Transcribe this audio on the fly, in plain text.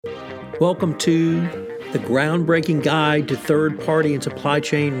Welcome to the groundbreaking guide to third-party and supply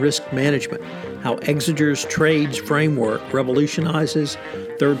chain risk management, how Exeger's trades framework revolutionizes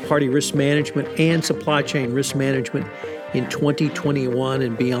third-party risk management and supply chain risk management in 2021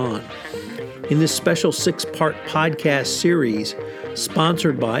 and beyond. In this special 6-part podcast series,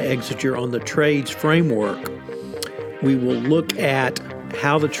 sponsored by Exeger on the trades framework, we will look at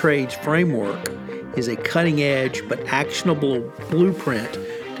how the trades framework is a cutting-edge but actionable blueprint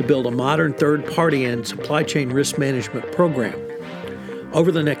to build a modern third-party and supply chain risk management program.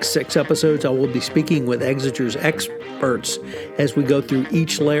 Over the next 6 episodes, I will be speaking with Exeger's experts as we go through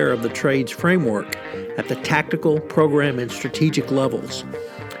each layer of the trades framework at the tactical, program, and strategic levels.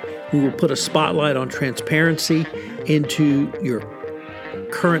 We will put a spotlight on transparency into your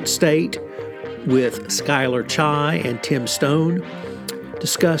current state with Skylar Chai and Tim Stone,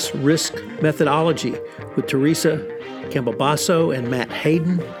 discuss risk methodology with Teresa Campobasso and Matt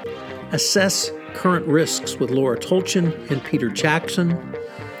Hayden, assess current risks with Laura Tolchin and Peter Jackson,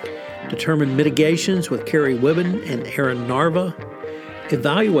 determine mitigations with Carrie Wibben and Aaron Narva,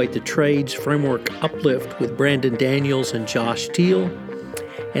 evaluate the trades framework uplift with Brandon Daniels and Josh Teal,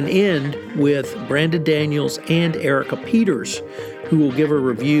 and end with Brandon Daniels and Erica Peters, who will give a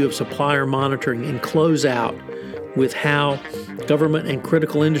review of supplier monitoring and close out with how government and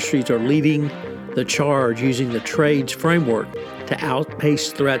critical industries are leading the charge using the trades framework to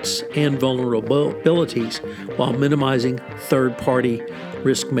outpace threats and vulnerabilities while minimizing third-party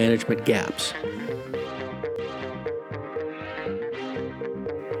risk management gaps.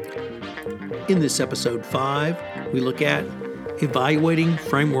 In this episode 5, we look at evaluating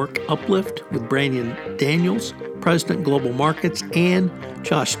framework uplift with Brandon Daniels, President Global Markets, and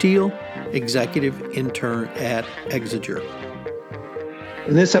Josh Teal, Executive Intern at Exeger.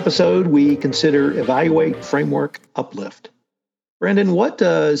 In this episode, we consider evaluate framework uplift. Brandon, what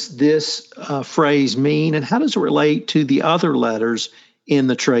does this phrase mean, and how does it relate to the other letters in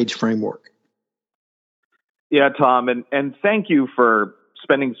the trades framework? Yeah, Tom, and thank you for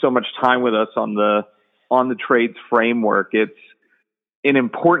spending so much time with us on the trades framework. It's an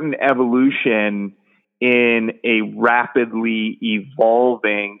important evolution in a rapidly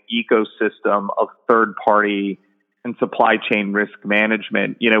evolving ecosystem of third-party and supply chain risk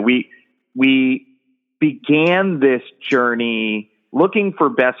management. You know, we began this journey looking for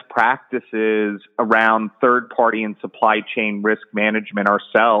best practices around third-party and supply chain risk management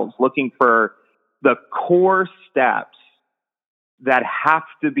ourselves, looking for the core steps that have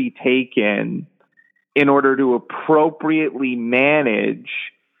to be taken in order to appropriately manage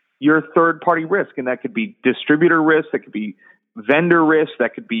your third-party risk. And that could be distributor risk, that could be vendor risk,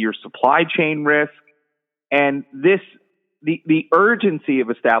 that could be your supply chain risk. And the urgency of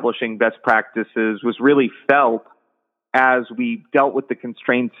establishing best practices was really felt as we dealt with the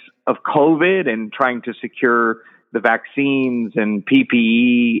constraints of COVID and trying to secure the vaccines and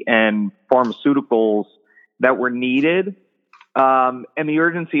PPE and pharmaceuticals that were needed. And the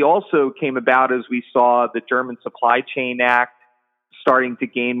urgency also came about as we saw the German Supply Chain Act starting to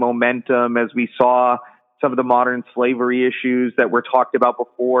gain momentum, as we saw some of the modern slavery issues that were talked about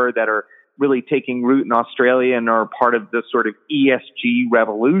before that are really taking root in Australia and are part of the sort of ESG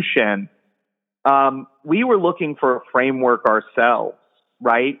revolution. We were looking for a framework ourselves,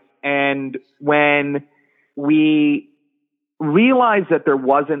 right? And when we realized that there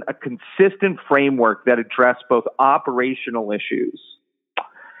wasn't a consistent framework that addressed both operational issues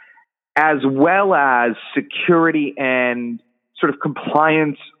as well as security and sort of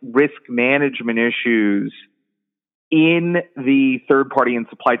compliance risk management issues in the third-party and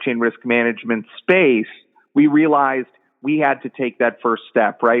supply chain risk management space, we realized we had to take that first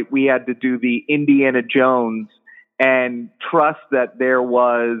step, right? We had to do the Indiana Jones and trust that there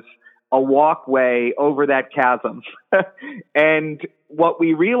was a walkway over that chasm. And what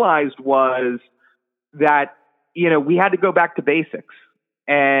we realized was that, you know, we had to go back to basics.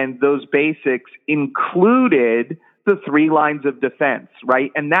 And those basics included the 3 lines of defense,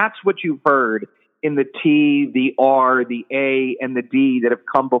 right? And that's what you've heard in the T, the R, the A, and the D that have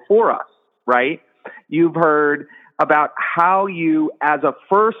come before us, right? You've heard about how you, as a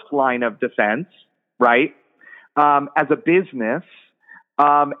first line of defense, right, as a business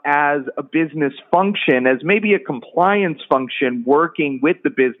function, as maybe a compliance function working with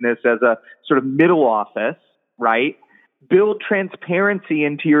the business as a sort of middle office, right, build transparency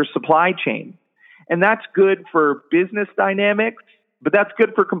into your supply chain. And that's good for business dynamics, but that's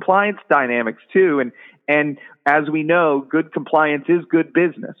good for compliance dynamics too. And as we know, good compliance is good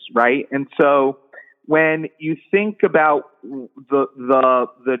business, right? And so when you think about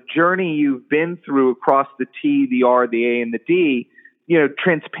the journey you've been through across the T, the R, the A, and the D,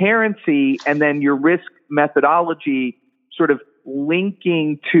 transparency and then your risk methodology sort of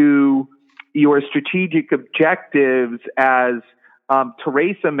linking to your strategic objectives, as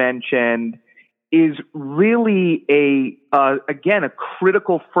Teresa mentioned, is really again, a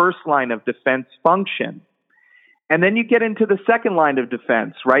critical first line of defense function. And then you get into the second line of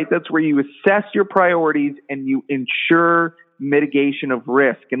defense, right? That's where you assess your priorities and you ensure mitigation of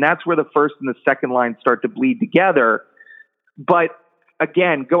risk. And that's where the first and the second line start to bleed together. But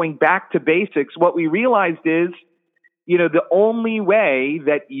again, going back to basics, what we realized is, the only way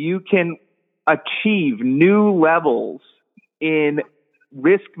that you can achieve new levels in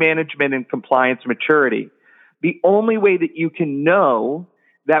risk management and compliance maturity, the only way that you can know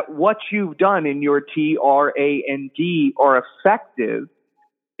that what you've done in your T, R, A, and D are effective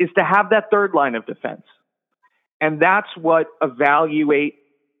is to have that third line of defense. And that's what Evaluate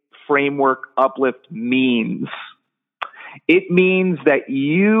Framework Uplift means. It means that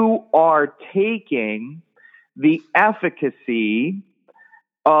you are taking the efficacy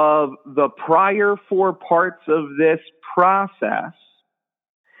of the prior four parts of this process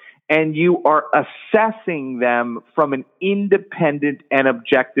and you are assessing them from an independent and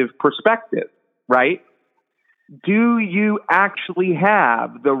objective perspective, right? Do you actually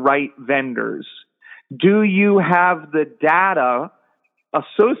have the right vendors? Do you have the data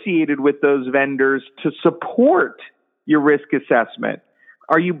associated with those vendors to support your risk assessment?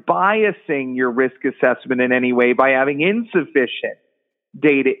 Are you biasing your risk assessment in any way by having insufficient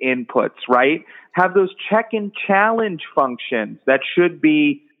data inputs, right? Have those check and challenge functions that should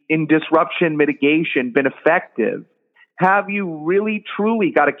be in disruption mitigation been effective? Have you really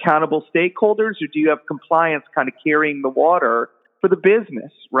truly got accountable stakeholders, or do you have compliance kind of carrying the water for the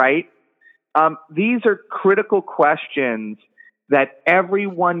business, right? These are critical questions that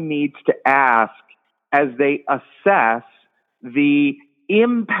everyone needs to ask as they assess the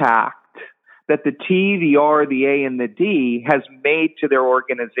impact that the T, the R, the A, and the D has made to their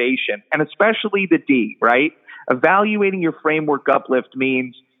organization, and especially the D, right? Evaluating your framework uplift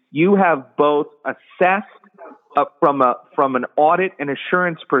means you have both assessed from an audit and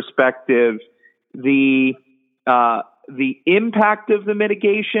assurance perspective the impact of the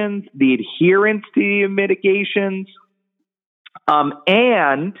mitigations, the adherence to the mitigations,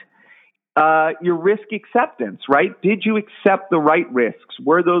 and your risk acceptance, right? Did you accept the right risks?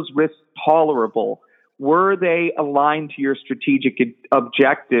 Were those risks tolerable? Were they aligned to your strategic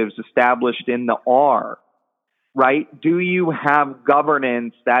objectives established in the R, right? Do you have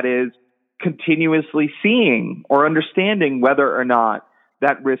governance that is continuously seeing or understanding whether or not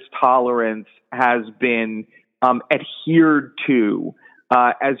that risk tolerance has been adhered to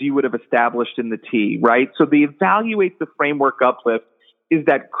as you would have established in the T, right? So the Evaluate the Framework Uplift is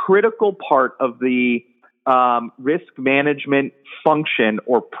that critical part of the risk management function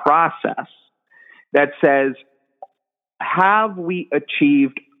or process that says, have we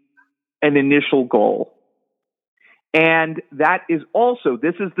achieved an initial goal? And that is also,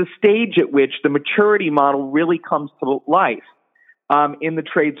 this is the stage at which the maturity model really comes to life in the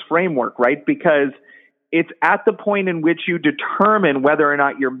trades framework, right? Because it's at the point in which you determine whether or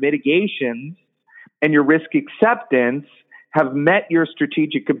not your mitigations and your risk acceptance have met your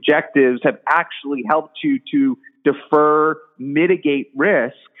strategic objectives, have actually helped you to defer, mitigate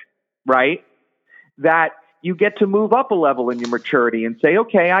risk, right? That you get to move up a level in your maturity and say,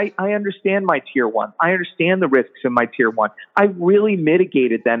 okay, I understand my tier one. I understand the risks in my tier one. I really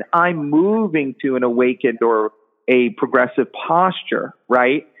mitigated then. I'm moving to an awakened or a progressive posture,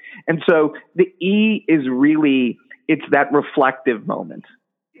 right? And so the E is really, it's that reflective moment.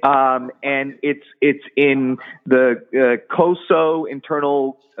 And it's in the COSO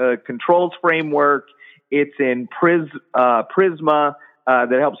internal controls framework. It's in Prisma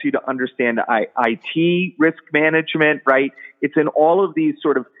that helps you to understand IT risk management, right? It's in all of these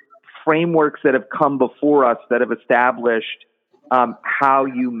sort of frameworks that have come before us that have established how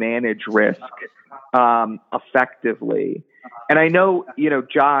you manage risk effectively. And I know,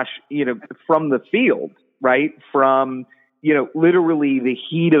 Josh, from the field, right? From literally the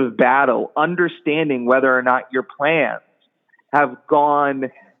heat of battle, understanding whether or not your plans have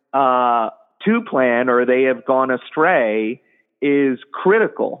gone to plan or they have gone astray is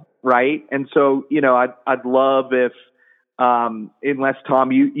critical, right? And so, I'd love if, unless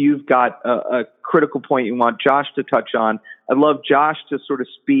Tom, you've got a critical point you want Josh to touch on, I'd love Josh to sort of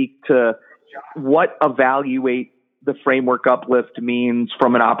speak to what Evaluate the Framework Uplift means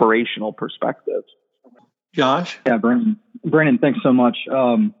from an operational perspective. Josh? Yeah, Brandon, thanks so much.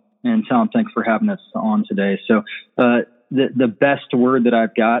 And Tom, thanks for having us on today. So the best word that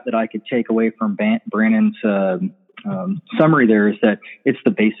I've got that I could take away from Brandon's summary there is that it's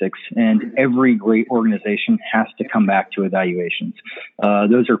the basics, and every great organization has to come back to evaluations.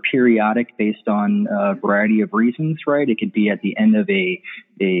 Those are periodic based on a variety of reasons, right? It could be at the end of a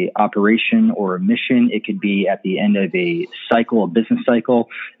operation or a mission. It could be at the end of a cycle, a business cycle.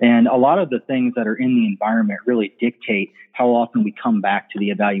 And a lot of the things that are in the environment really dictate how often we come back to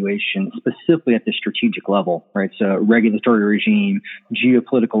the evaluation, specifically at the strategic level, right? So regulatory regime,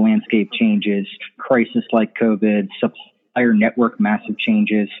 geopolitical landscape changes, crisis like COVID, supplier network massive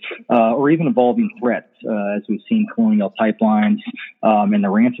changes, or even evolving threats, as we've seen Colonial Pipelines and the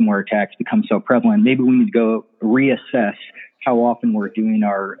ransomware attacks become so prevalent. Maybe we need to go reassess how often we're doing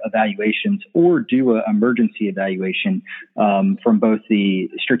our evaluations or do an emergency evaluation from both the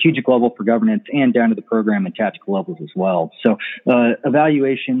strategic level for governance and down to the program and tactical levels as well. So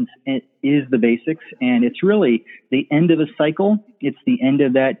evaluations is the basics, and it's really the end of a cycle. It's the end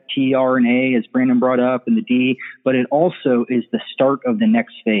of that T, R, and A, as Brandon brought up, and the D, but it also is the start of the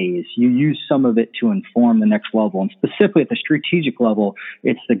next phase. You use some of it to inform the next level, and specifically at the strategic level,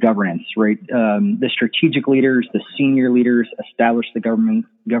 it's the governance, right? The strategic leaders, the senior leaders establish the governance,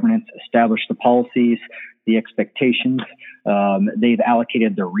 establish the policies, the expectations. They've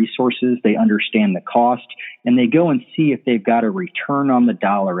allocated their resources. They understand the cost, and they go and see if they've got a return on the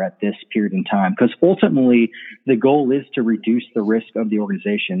dollar at this period in time. Because ultimately, the goal is to reduce the risk of the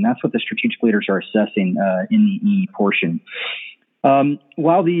organization. That's what the strategic leaders are assessing in the E portion.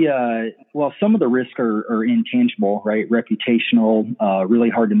 While some of the risks are intangible, right, reputational, really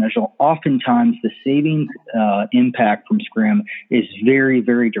hard to measure, oftentimes the savings impact from Scrim is very,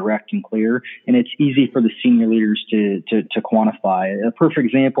 very direct and clear, and it's easy for the senior leaders to quantify. A perfect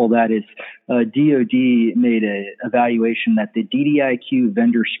example of that is DoD made an evaluation that the DDIQ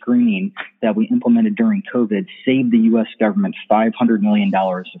vendor screening that we implemented during COVID saved the U.S. government $500 million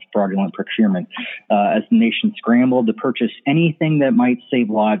of fraudulent procurement as the nation scrambled to purchase anything that might save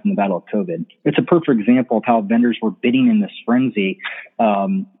lives in the battle of COVID. It's a perfect example of how vendors were bidding in this frenzy,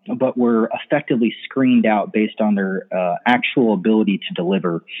 but were effectively screened out based on their actual ability to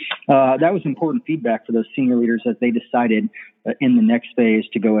deliver. That was important feedback for those senior leaders as they decided in the next phase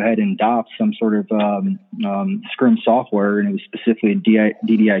to go ahead and adopt some sort of Scrim software, and it was specifically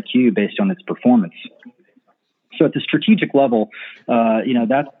DDIQ based on its performance. So at the strategic level,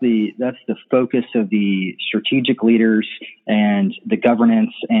 that's the focus of the strategic leaders and the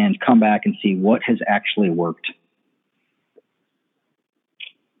governance, and come back and see what has actually worked.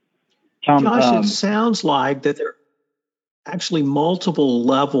 Tom, Josh, it sounds like that there are actually multiple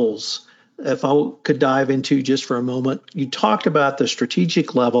levels. If I could dive into just for a moment, you talked about the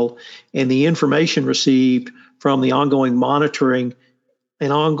strategic level and the information received from the ongoing monitoring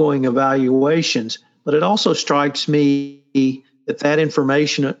and ongoing evaluations. But it also strikes me that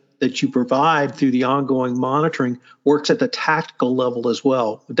information that you provide through the ongoing monitoring works at the tactical level as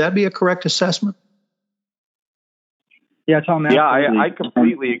well. Would that be a correct assessment? Yeah, Tom. Yeah, I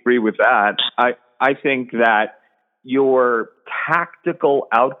completely agree with that. I think that your tactical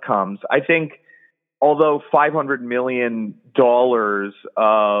outcomes, I think, although $500 million and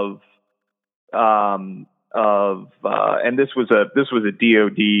this was a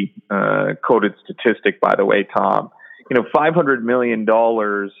DoD coded statistic, by the way, Tom. $500 million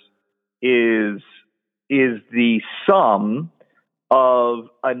is the sum of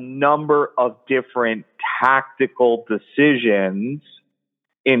a number of different tactical decisions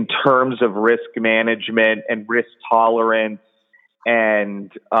in terms of risk management and risk tolerance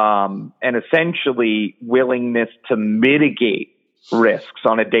and essentially willingness to mitigate risks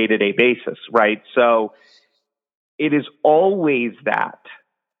on a day-to-day basis, right? So it is always that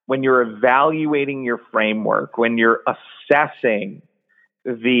when you're evaluating your framework, when you're assessing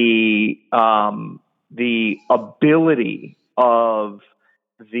the ability of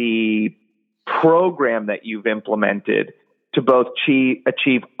the program that you've implemented to both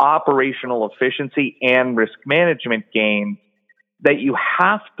achieve operational efficiency and risk management gains, that you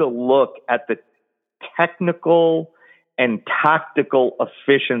have to look at the technical and tactical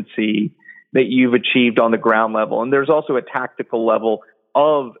efficiency that you've achieved on the ground level. And there's also a tactical level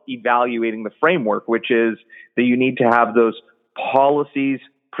of evaluating the framework, which is that you need to have those policies,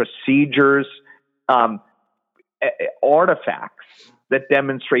 procedures, artifacts that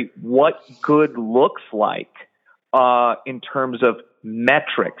demonstrate what good looks like in terms of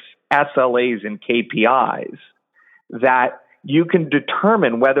metrics, SLAs, and KPIs, that you can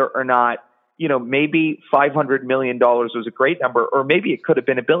determine whether or not, maybe $500 million was a great number, or maybe it could have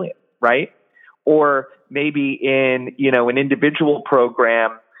been $1 billion, right? Or maybe in, an individual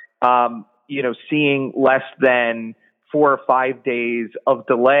program, seeing less than 4 or 5 days of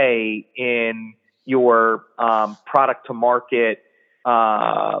delay in, your product to market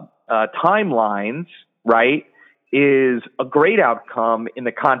timelines, right, is a great outcome in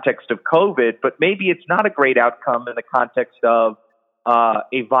the context of COVID, but maybe it's not a great outcome in the context of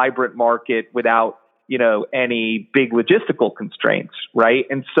a vibrant market without, any big logistical constraints, right?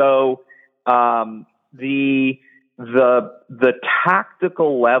 And so the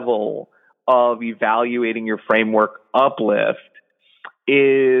tactical level of evaluating your framework uplift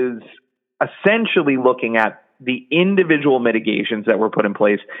is essentially looking at the individual mitigations that were put in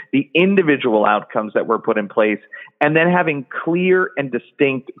place, the individual outcomes that were put in place, and then having clear and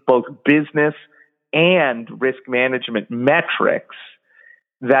distinct both business and risk management metrics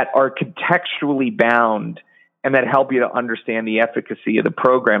that are contextually bound and that help you to understand the efficacy of the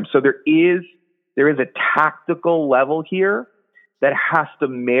program. So there is a tactical level here that has to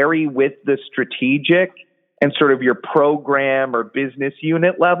marry with the strategic and sort of your program or business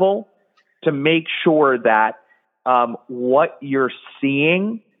unit level to make sure that what you're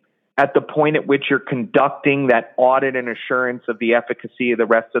seeing at the point at which you're conducting that audit and assurance of the efficacy of the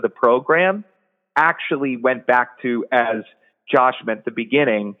rest of the program actually went back to, as Josh meant at the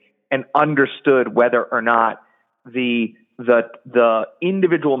beginning, and understood whether or not the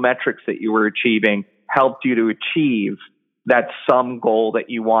individual metrics that you were achieving helped you to achieve that sum goal that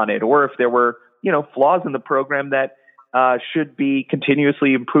you wanted, or if there were, flaws in the program that should be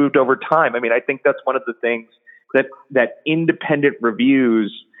continuously improved over time. I mean, I think that's one of the things that independent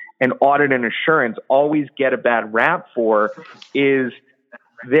reviews and audit and assurance always get a bad rap for, is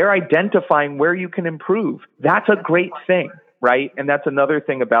they're identifying where you can improve. That's a great thing, right? And that's another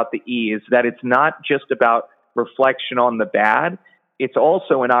thing about the E, is that it's not just about reflection on the bad. It's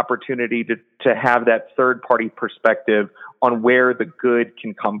also an opportunity to have that third-party perspective on where the good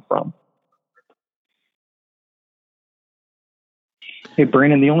can come from. Hey,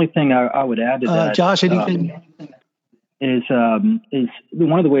 Brandon, the only thing I would add to that, Josh, anything? Is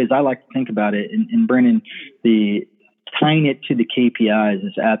one of the ways I like to think about it, and Brandon, tying it to the KPIs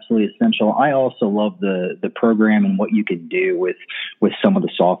is absolutely essential. I also love the program and what you can do with some of the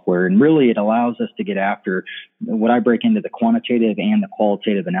software. And really, it allows us to get after what I break into the quantitative and the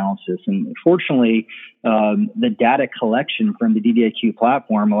qualitative analysis. And fortunately, the data collection from the DDIQ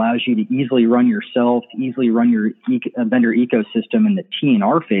platform allows you to easily run yourself, easily run your vendor ecosystem in the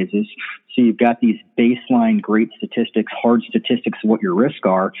T&R phases. So you've got these baseline great statistics, hard statistics of what your risks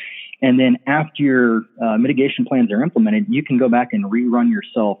are. And then after your mitigation plans are implemented, you can go back and rerun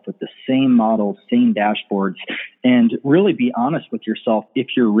yourself with the same models, same dashboards, and really be honest with yourself if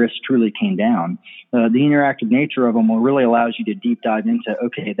your risk truly came down. The interactive nature of them will really allows you to deep dive into,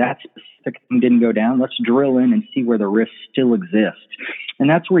 okay, that specific thing didn't go down. Let's drill in and see where the risks still exist. And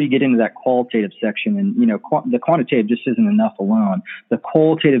that's where you get into that qualitative section. And, the quantitative just isn't enough alone. The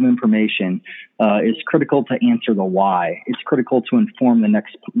qualitative information is critical to answer the why. It's critical to inform the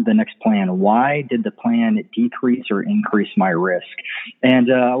next plan. Why did the plan decrease or increase my risk? And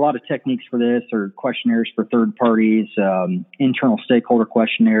a lot of techniques for this are questionnaires for third parties, internal stakeholder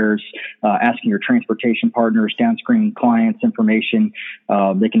questionnaires, asking your transportation partners, downstream clients information.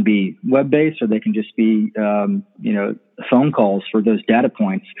 They can be web-based or they can just be, phone calls for those data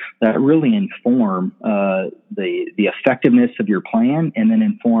points that really inform the effectiveness of your plan, and then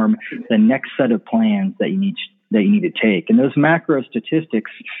inform the next set of plans that you need to take. And those macro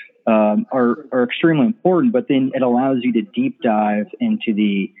statistics are extremely important, but then it allows you to deep dive into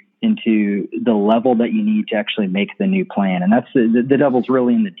the level that you need to actually make the new plan. And that's the devil's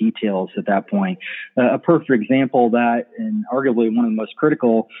really in the details at that point. A perfect example of that, and arguably one of the most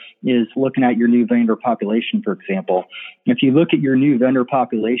critical, is looking at your new vendor population, for example. If you look at your new vendor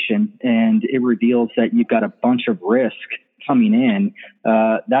population and it reveals that you've got a bunch of risk coming in,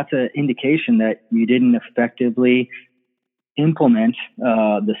 that's an indication that you didn't effectively implement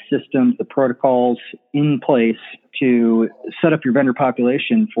the systems, the protocols in place to set up your vendor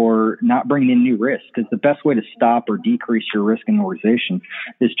population for not bringing in new risk. Because the best way to stop or decrease your risk in an organization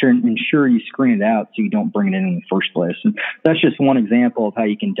is to ensure you screen it out so you don't bring it in the first place. And that's just one example of how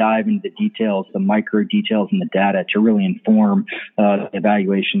you can dive into the details, the micro details in the data to really inform the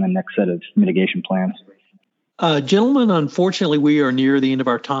evaluation and next set of mitigation plans. Gentlemen, unfortunately, we are near the end of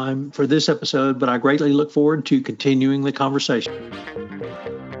our time for this episode, but I greatly look forward to continuing the conversation.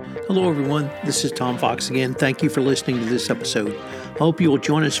 Hello, everyone. This is Tom Fox again. Thank you for listening to this episode. I hope you will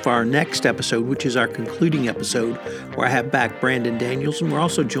join us for our next episode, which is our concluding episode, where I have back Brandon Daniels, and we're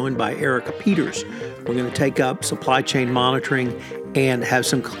also joined by Erica Peters. We're going to take up supply chain monitoring and have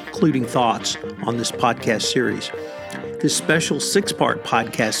some concluding thoughts on this podcast series. This special 6-part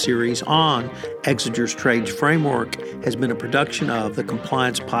podcast series on Exeger's Trades Framework has been a production of the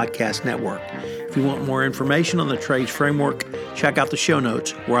Compliance Podcast Network. If you want more information on the Trades Framework, check out the show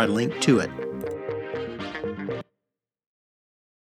notes where I link to it.